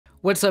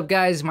What's up,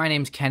 guys? My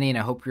name's Kenny, and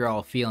I hope you're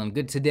all feeling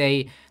good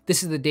today.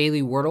 This is the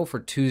Daily Wordle for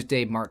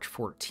Tuesday, March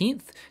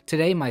 14th.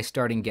 Today, my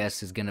starting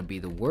guess is going to be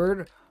the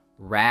word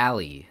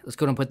rally. Let's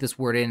go and put this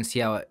word in and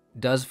see how it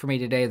does for me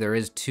today. There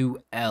is two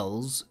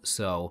L's,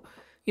 so,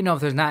 if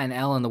there's not an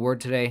L in the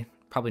word today,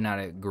 probably not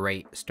a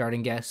great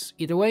starting guess.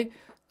 Either way,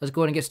 let's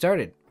go ahead and get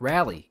started.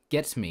 Rally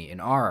gets me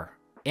an R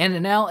and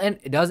an L, and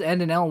it does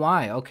end in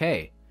LY.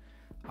 Okay.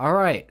 All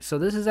right, so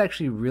this is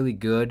actually really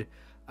good.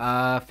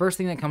 First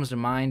thing that comes to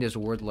mind is a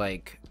word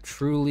like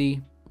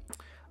truly,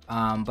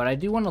 but I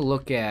do want to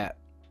look at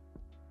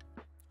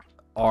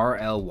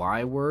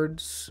RLY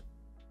words.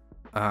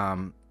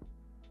 It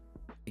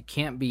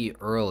can't be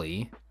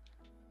early.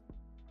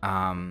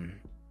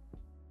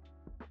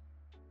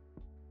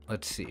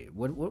 Let's see,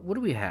 what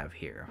do we have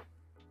here?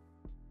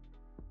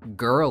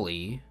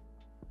 Girly.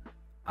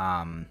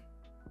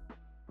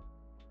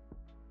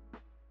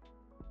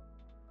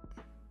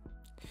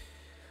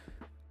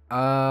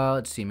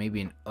 Let's see,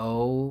 maybe an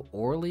O,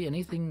 Orly,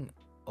 anything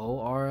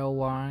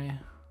ORLY?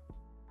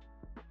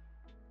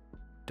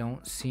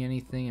 Don't see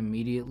anything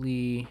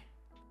immediately.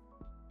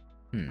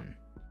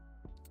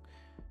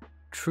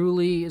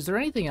 Truly, is there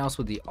anything else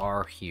with the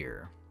R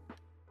here?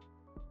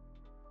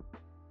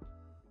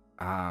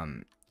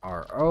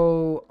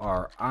 RO,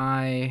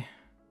 RI.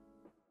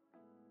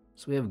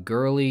 So we have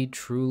girly,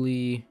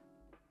 truly.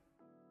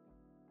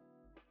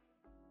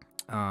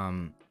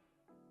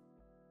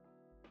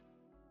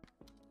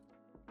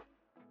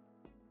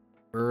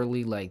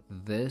 Early like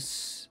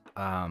this.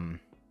 Gosh,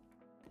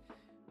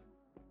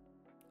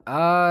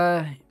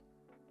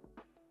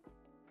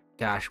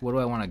 what do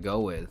I want to go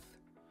with?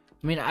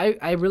 I mean,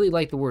 I really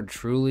like the word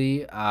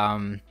truly,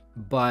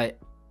 but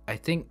I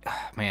think,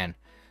 man,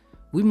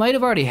 we might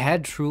have already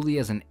had truly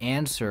as an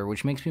answer,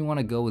 which makes me want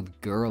to go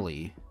with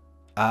girly.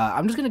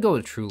 I'm just gonna go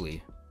with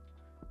truly.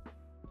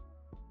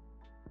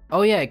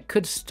 Oh yeah, it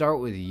could start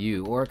with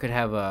you, or it could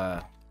have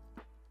a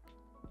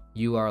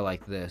you are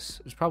like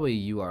this. It's probably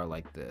you are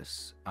like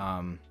this.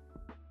 I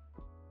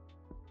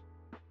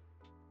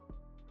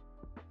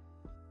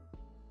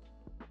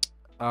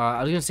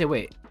was gonna say,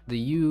 wait, the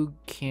you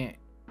can't,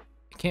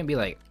 it can't be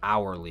like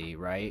hourly,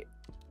 right?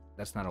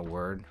 That's not a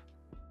word.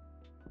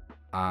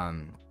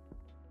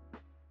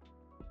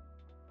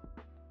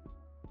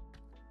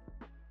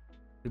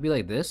 It'd be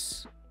like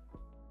this.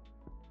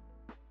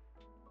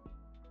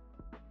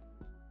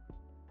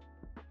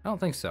 I don't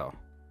think so.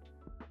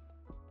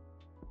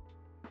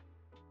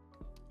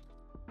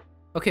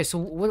 Okay, so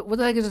what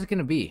the heck is it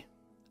gonna be?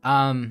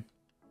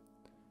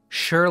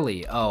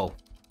 Surely. Oh,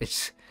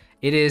 it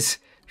is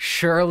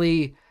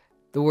surely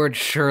the word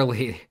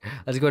surely.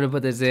 Let's go ahead and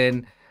put this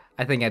in.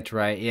 I think that's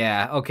right.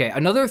 Yeah. Okay.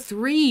 Another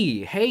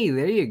 3. Hey,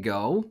 there you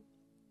go.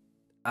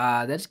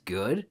 That's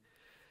good.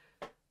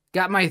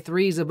 Got my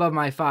 3s above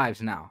my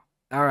 5s now.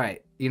 All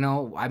right.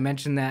 I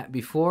mentioned that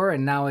before,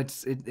 and now it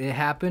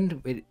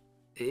happened.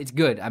 It's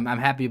good. I'm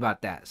happy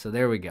about that. So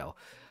there we go.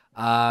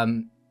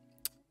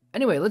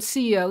 Anyway, let's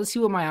see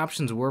what my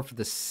options were for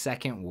the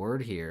second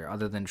word here,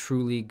 other than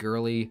truly,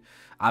 girly.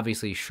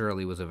 Obviously,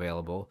 surely was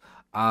available.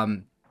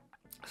 So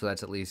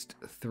that's at least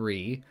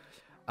 3.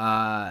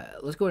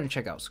 Let's go ahead and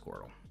check out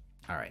Scordle.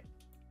 All right.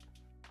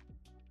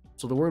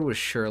 So the word was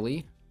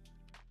surely.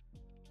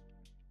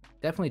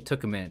 Definitely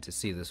took a minute to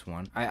see this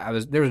one.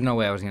 There was no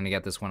way I was gonna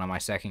get this one on my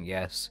second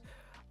guess.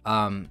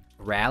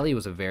 Rally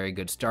was a very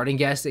good starting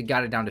guess. It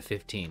got it down to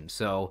 15.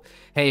 So,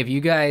 hey, if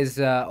you guys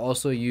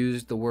also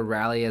used the word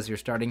rally as your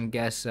starting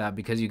guess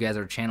because you guys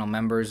are channel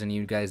members and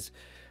you guys,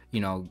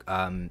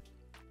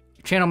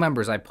 channel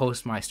members, I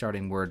post my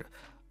starting word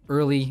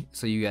early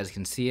so you guys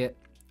can see it.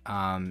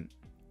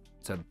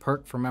 It's a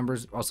perk for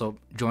members. Also,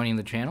 joining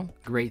the channel,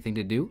 great thing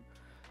to do.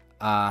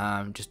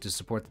 Just to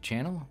support the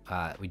channel.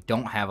 We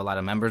don't have a lot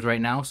of members right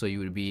now, so you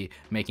would be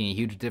making a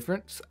huge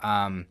difference.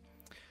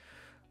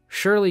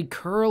 Surely,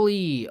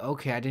 curly.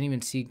 Okay, I didn't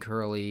even see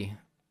curly.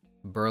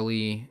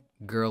 Burly,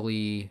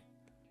 girly.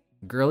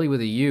 Girly with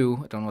a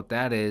U. I don't know what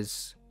that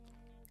is.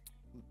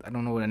 I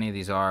don't know what any of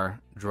these are.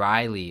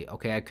 Dryly.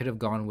 Okay, I could have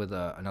gone with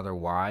another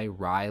Y.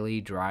 Riley,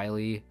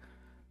 dryly.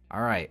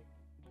 All right.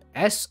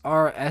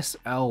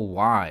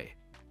 SRSLY.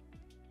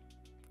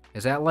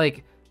 Is that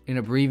like an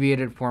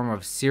abbreviated form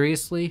of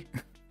seriously?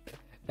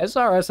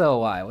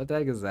 SRSLY. What the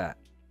heck is that?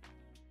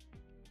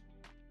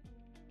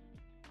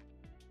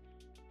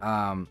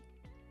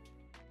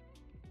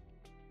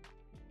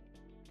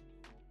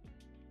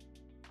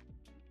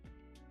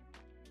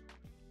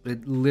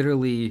 It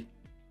literally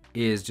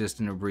is just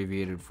an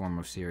abbreviated form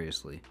of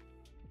seriously.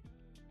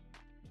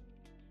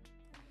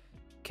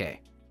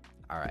 Okay.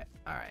 All right.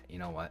 You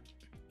know what?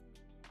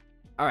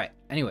 All right.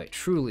 Anyway,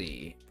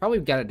 truly. Probably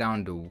got it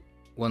down to,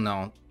 well,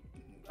 no.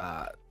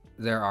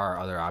 There are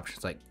other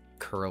options like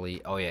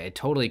curly. Oh, yeah. It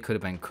totally could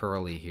have been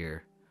curly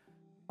here.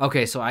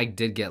 Okay, so I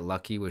did get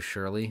lucky with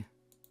Shirley.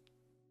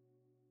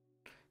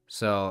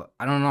 So,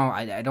 I don't know.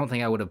 I don't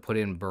think I would have put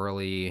in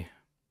burly.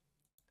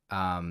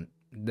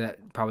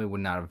 That probably would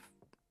not have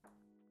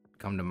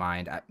come to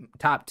mind.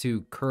 Top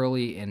 2,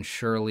 Curly and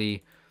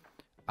Shirley.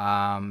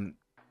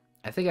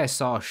 I think I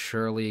saw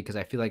Shirley because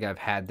I feel like I've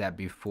had that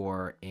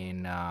before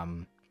in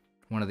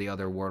one of the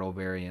other Wordle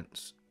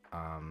variants.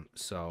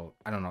 So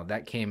I don't know.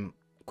 That came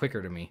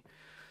quicker to me.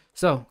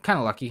 So kind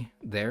of lucky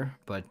there.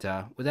 But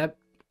with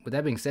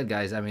that being said,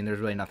 guys, I mean, there's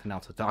really nothing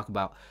else to talk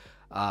about.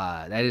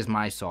 That is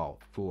my solve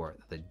for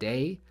the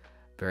day.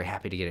 Very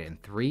happy to get it in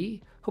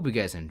 3. Hope you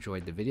guys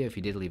enjoyed the video. If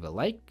you did, leave a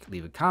like,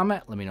 leave a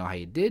comment. Let me know how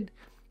you did.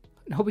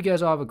 And hope you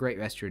guys all have a great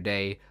rest of your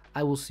day.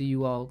 I will see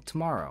you all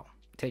tomorrow.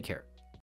 Take care.